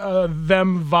such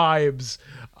them vibes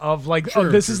of like,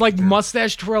 this is like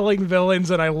mustache twirling villains,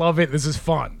 and I love it. This is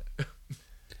fun.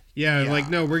 Yeah, like,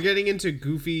 no, we're getting into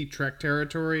goofy Trek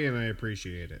territory, and I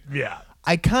appreciate it. Yeah.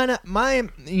 I kind of,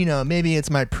 maybe it's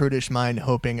my prudish mind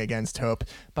hoping against hope,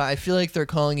 but I feel like they're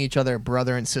calling each other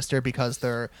brother and sister because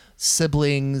they're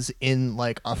siblings in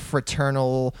like a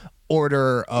fraternal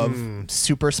order of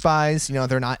super spies.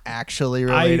 They're not actually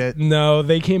related. No,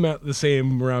 they came out the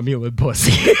same Romulan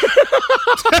pussy.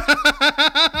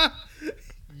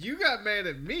 You got mad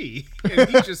at me, and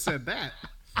he just said that.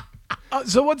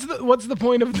 So what's the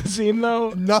point of the scene,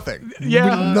 though? Nothing.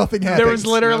 Yeah, nothing happened. There was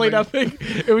literally nothing.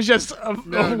 It was just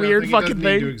a weird fucking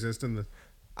thing. To exist in the...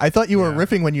 I thought you were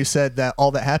riffing when you said that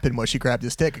all that happened was she grabbed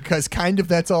his dick, because kind of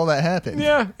that's all that happened.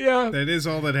 Yeah. That is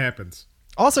all that happens.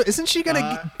 Also, isn't she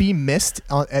gonna be missed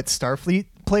at Starfleet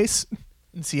Place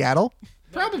in Seattle?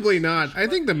 Probably not. I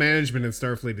think the management at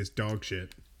Starfleet is dog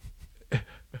shit.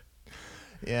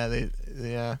 Yeah,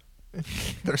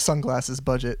 their sunglasses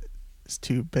budget.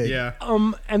 Too big. Yeah.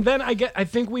 And then I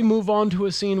think we move on to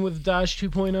a scene with Dash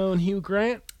 2.0 and Hugh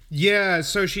Grant. Yeah,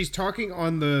 so she's talking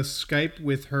on the Skype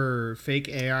with her fake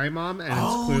AI mom, and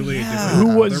it's clearly a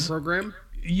different other program.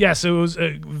 Yes, it was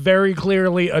very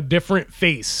clearly a different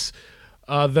face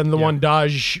than the one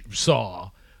Daj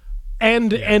saw.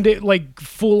 And it like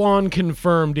full on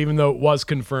confirmed, even though it was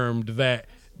confirmed, that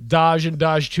Daj and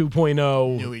Daj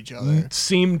 2.0 knew each other.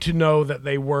 Seemed to know that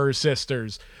they were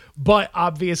sisters. But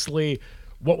obviously,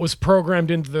 what was programmed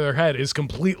into their head is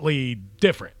completely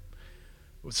different.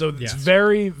 So it's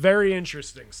very, very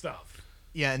interesting stuff.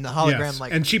 Yeah, and the hologram,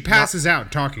 like, and she passes out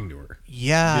talking to her.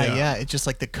 Yeah. It's just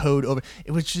like the code over.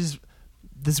 It was just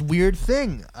this weird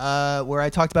thing where I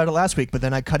talked about it last week, but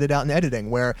then I cut it out in editing,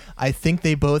 where I think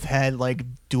they both had like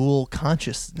dual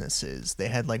consciousnesses. They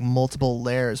had like multiple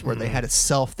layers where they had a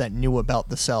self that knew about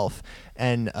the self,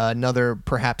 and another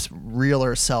perhaps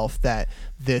realer self that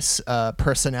this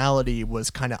personality was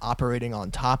kind of operating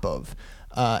on top of.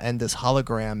 And this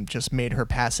hologram just made her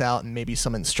pass out, and maybe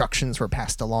some instructions were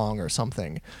passed along or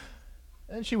something.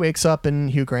 And she wakes up, and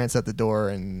Hugh Grant's at the door,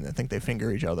 and I think they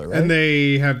finger each other, right? And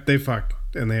they fuck,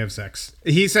 and they have sex.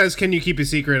 He says, "Can you keep a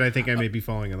secret? I think I may be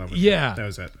falling in love with you." That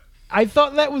was it. I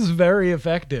thought that was very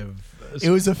effective. It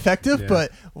was effective,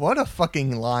 but what a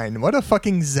fucking line. What a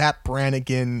fucking Zap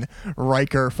Brannigan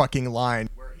Riker fucking line.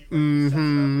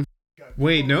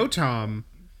 Wait, no, Tom.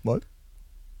 What?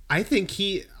 I think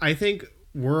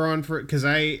we're on for, because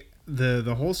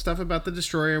the whole stuff about the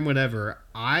destroyer and whatever,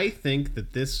 I think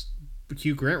that this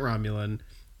Hugh Grant Romulan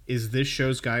is this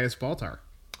show's Gaius Baltar.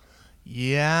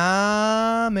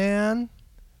 Yeah, man.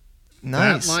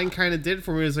 Nice. That line kind of did it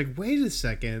for me. It was like, wait a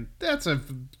second, that's a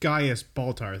Gaius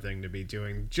Baltar thing to be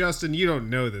doing. Justin, you don't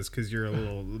know this because you're a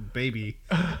little baby.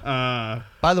 By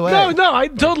the way, no, I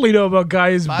totally know about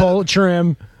Gaius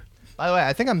Baltram. By the way,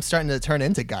 I think I'm starting to turn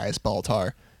into Gaius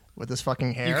Baltar with this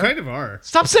fucking hair. You kind of are.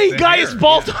 Stop saying Gaius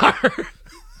Baltar.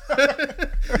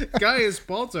 Gaius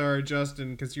Baltar,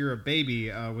 Justin, because you're a baby,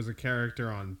 was a character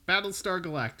on Battlestar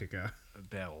Galactica.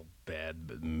 Bad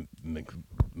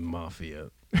mafia.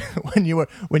 when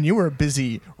you were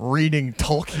busy reading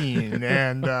Tolkien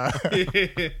and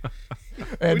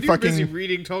when you were busy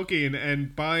reading Tolkien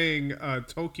and buying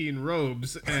Tolkien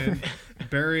robes and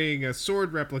burying a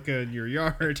sword replica in your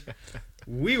yard,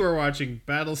 we were watching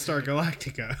Battlestar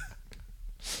Galactica.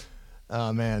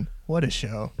 Oh man, what a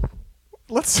show!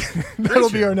 That'll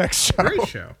be our next show. Great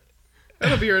show.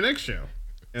 That'll be our next show.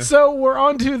 Yeah. So we're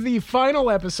on to the final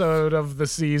episode of the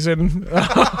season.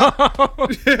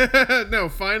 No,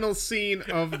 final scene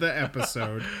of the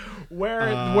episode.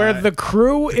 Where the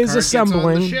crew is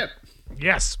assembling. Gets on the ship.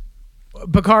 Yes.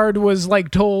 Picard was like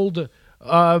told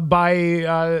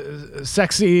by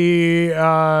sexy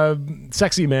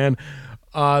man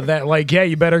that like, yeah,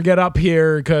 you better get up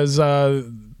here because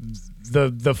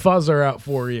the fuzz are out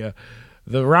for you.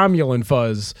 The Romulan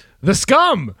fuzz. The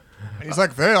scum! And he's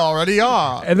like, they already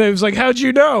are. And then it was like, how'd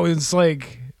you know? It's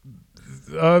like,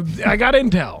 I got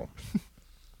intel.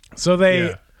 So they...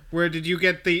 Yeah. Where did you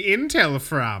get the intel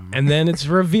from? And then it's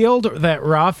revealed that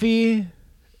Rafi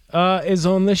is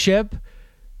on the ship,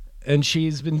 and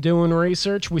she's been doing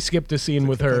research. We skipped a scene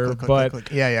with her, but...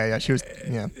 Click. Yeah. She was...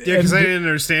 Yeah. Yeah, because I didn't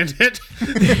understand it.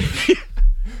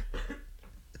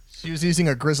 She was using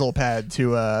a grizzle pad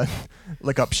to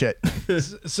lick up shit.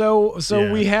 So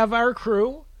we have our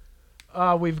crew.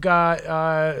 We've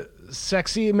got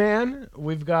Sexy Man.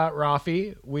 We've got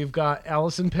Rafi. We've got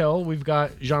Alison Pill. We've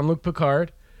got Jean-Luc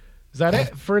Picard. Is that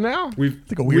it for now?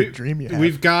 It's like a weird dream you have.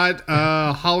 We've got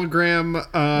hologram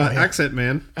accent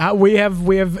man. We have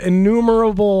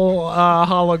innumerable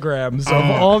holograms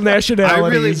of all nationalities. I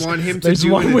really want him to There's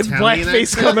do one an with Italian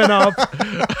blackface accent. coming up.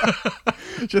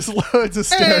 Just loads of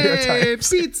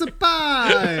stereotypes. Hey, pizza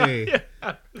pie!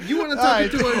 You want to talk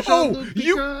to a Jean-Luc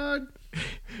Picard?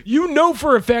 You know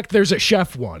for a fact there's a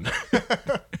chef one.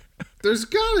 There's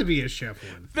gotta be a chef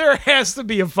one. There has to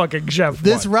be a fucking chef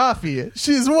This one. Rafi,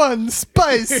 she's one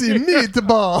spicy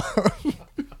meatball.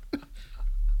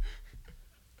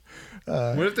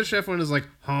 What if the chef one is like,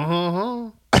 ha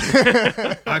ha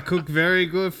ha? I cook very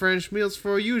good French meals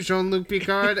for you, Jean-Luc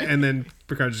Picard. And then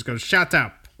Picard just goes, shut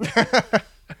up.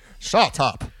 Shut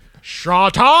up.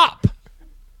 Shut up!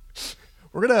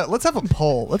 Let's have a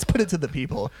poll. Let's put it to the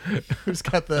people. Who's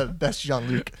got the best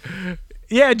Jean-Luc?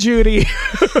 Yeah, Judy.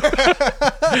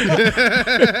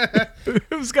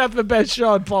 Who's got the best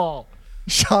Sean Paul?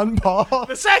 Sean Paul?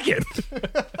 The second.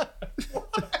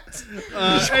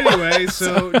 Anyway,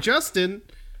 so Justin,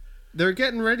 they're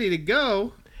getting ready to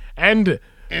go. And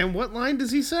what line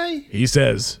does he say? he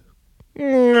says,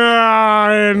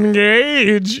 engage.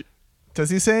 Does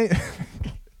he say?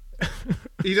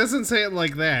 He doesn't say it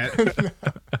like that.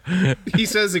 He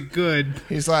says it good.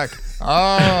 He's like,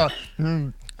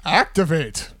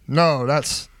 activate. No,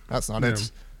 that's not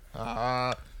it.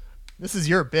 This is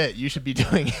your bit. You should be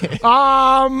doing it.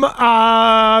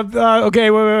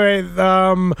 Okay, wait.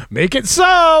 Make it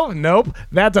so. Nope,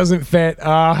 that doesn't fit.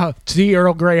 Tea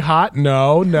Earl Grey hot.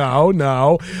 No.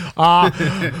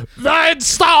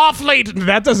 It's off late.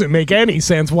 That doesn't make any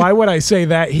sense. Why would I say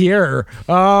that here?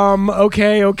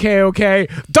 Okay.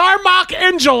 Darmok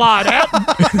enchilada.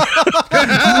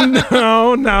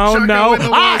 No.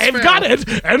 I've got it.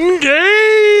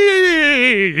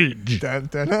 Engage. Dun,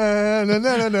 dun, dun, dun,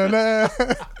 dun, dun, dun.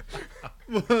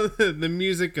 Well, the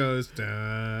music goes da,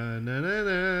 na, na,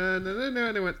 na, na, na,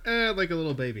 and I went like a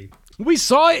little baby. We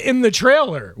saw it in the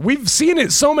trailer. We've seen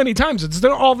it so many times. It's in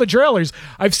all the trailers.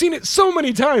 I've seen it so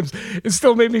many times. It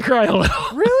still made me cry a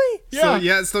little. Really? Yeah. So,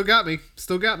 yeah, it still got me.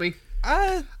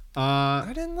 I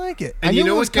didn't like it. And you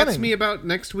know what gets me about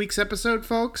next week's episode,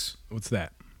 folks? What's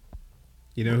that?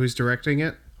 You know who's directing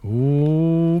it?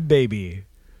 Ooh, baby.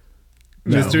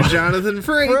 Mr. Jonathan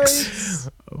Frakes.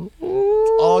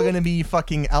 All gonna be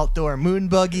fucking outdoor moon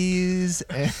buggies.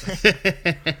 But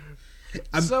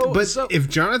if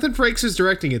Jonathan Frakes is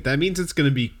directing it, that means it's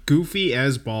gonna be goofy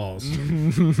as balls.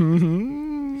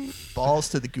 Balls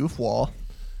to the goof wall.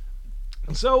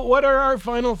 So, what are our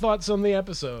final thoughts on the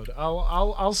episode?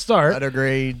 I'll start. Letter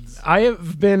grades. I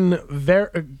have been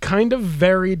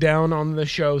very down on the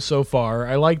show so far.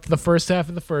 I liked the first half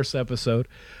of the first episode.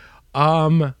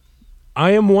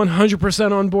 I am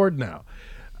 100% on board now.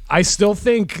 I still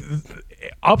think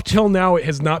up till now it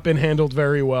has not been handled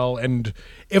very well, and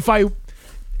if I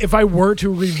were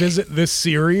to revisit this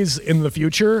series in the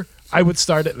future, I would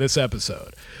start at this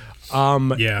episode.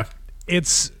 Yeah.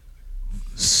 It's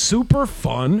super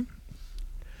fun.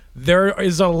 There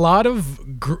is a lot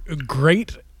of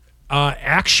great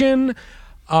action.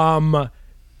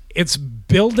 It's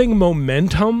building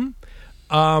momentum.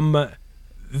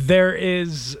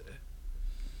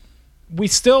 We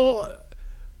still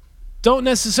don't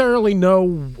necessarily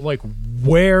know like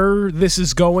where this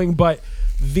is going, but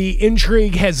the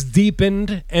intrigue has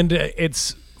deepened and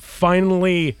it's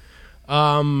finally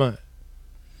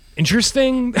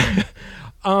interesting.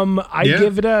 I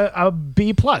give it a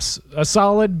B+, a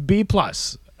solid B+.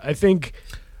 I think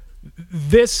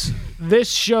this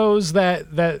shows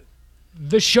that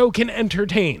the show can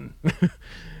entertain,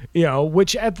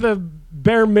 which at the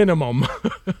bare minimum,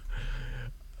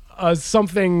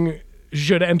 something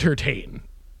should entertain.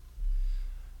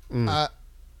 I'm not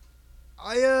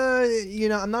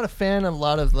a fan of a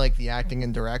lot of like the acting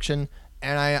and direction.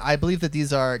 And I believe that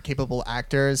these are capable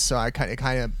actors, so I kind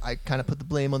of put the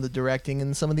blame on the directing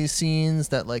in some of these scenes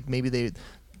that like maybe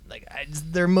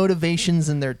their motivations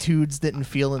and their tudes didn't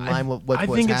feel in line with what was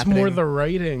happening. I think it's more the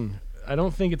writing. I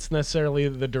don't think it's necessarily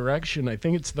the direction. I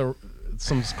think it's some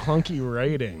clunky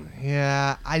writing.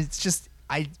 Yeah, I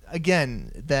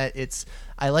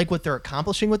like what they're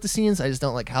accomplishing with the scenes. I just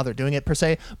don't like how they're doing it per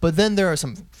se. But then there are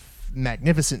some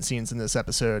magnificent scenes in this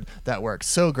episode that work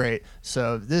so great.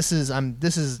 So this is a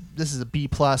B+,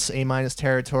 A-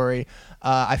 territory.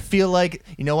 I feel like,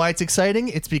 you know why it's exciting?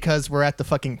 It's because we're at the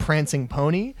fucking prancing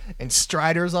pony and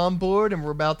Strider's on board and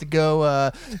we're about to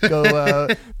go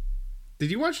Did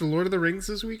you watch Lord of the Rings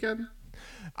this weekend?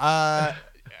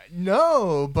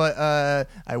 No, but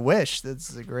I wish.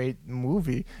 That's a great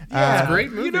movie. Yeah, it's a great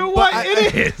movie. You know what?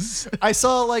 It is. I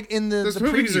saw like in the Those the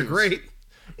movies previews. are great.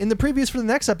 In the previews for the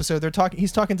next episode,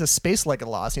 he's talking to Space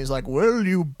Legolas, and he's like, "Will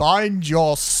you bind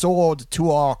your sword to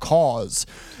our cause?"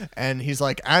 And he's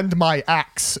like, "And my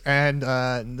axe." And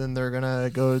then they're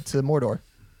gonna go to Mordor.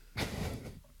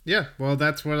 Yeah, well,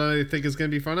 that's what I think is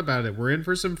going to be fun about it. We're in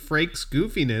for some Frakes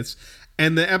goofiness,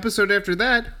 and the episode after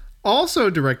that, also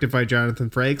directed by Jonathan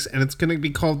Frakes, and it's going to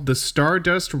be called The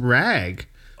Stardust Rag,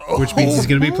 which means he's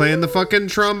going to be playing the fucking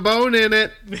trombone in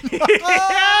it.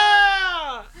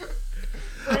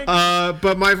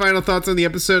 But my final thoughts on the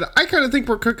episode, I kind of think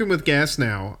we're cooking with gas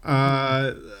now.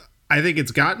 I think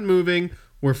it's gotten moving.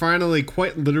 We're finally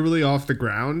quite literally off the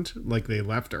ground, like they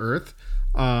left Earth.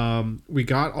 We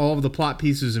got all of the plot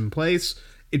pieces in place.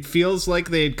 It feels like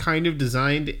they had kind of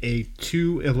designed a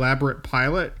too elaborate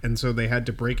pilot, and so they had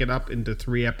to break it up into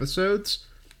 3 episodes.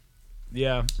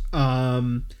 Yeah.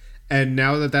 And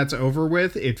now that that's over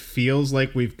with, it feels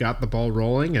like we've got the ball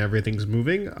rolling and everything's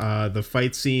moving. The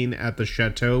fight scene at the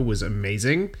chateau was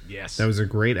amazing. Yes. That was a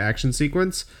great action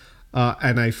sequence.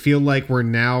 And I feel like we're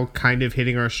now kind of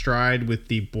hitting our stride with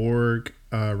the Borg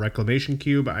reclamation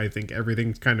cube. I think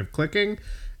everything's kind of clicking.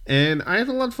 And I had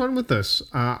a lot of fun with this.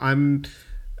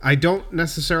 I don't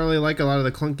necessarily like a lot of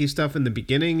the clunky stuff in the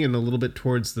beginning and a little bit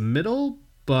towards the middle,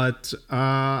 but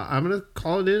I'm going to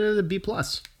call it in at a B+.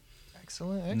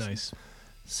 Excellent. Nice.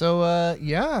 So,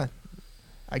 I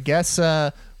guess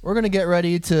we're going to get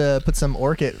ready to put some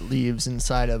orchid leaves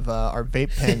inside of our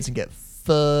vape pens and get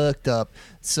fucked up.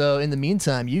 So, in the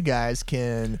meantime, you guys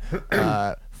can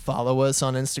follow us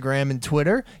on Instagram and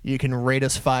Twitter. You can rate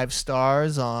us 5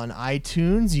 stars on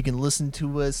iTunes. You can listen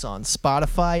to us on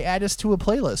Spotify. Add us to a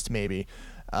playlist, maybe.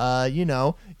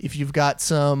 If you've got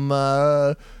some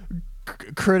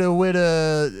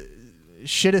critter-witta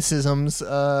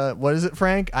shitticisms, what is it,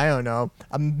 Frank? I don't know.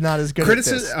 I'm not as good at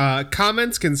this.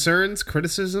 Comments, concerns,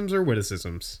 criticisms, or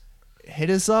witticisms. hit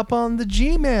us up on the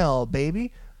Gmail,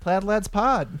 baby.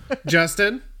 PlaidLadsPod.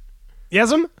 Justin?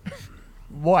 Yes'm?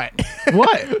 What?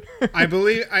 What? I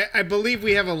believe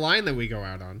we have a line that we go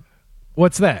out on.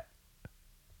 What's that?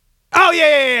 Oh,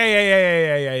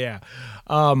 yeah.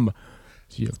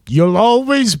 You'll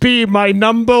always be my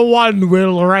number one,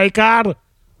 Will Riker.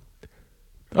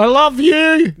 I love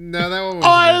you. No, that one was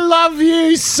I love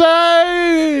you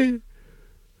so.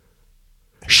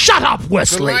 Shut up, The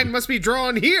Wesley. line must be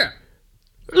drawn here.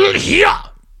 Here.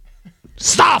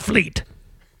 Starfleet.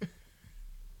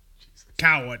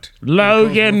 Coward.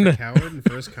 Logan. Coward in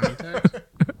First Contact?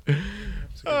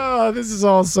 Oh, this is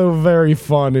also very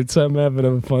fun. I'm having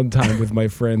a fun time with my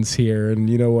friends here. And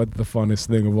you know what? The funnest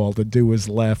thing of all to do is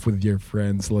laugh with your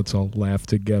friends. Let's all laugh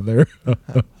together.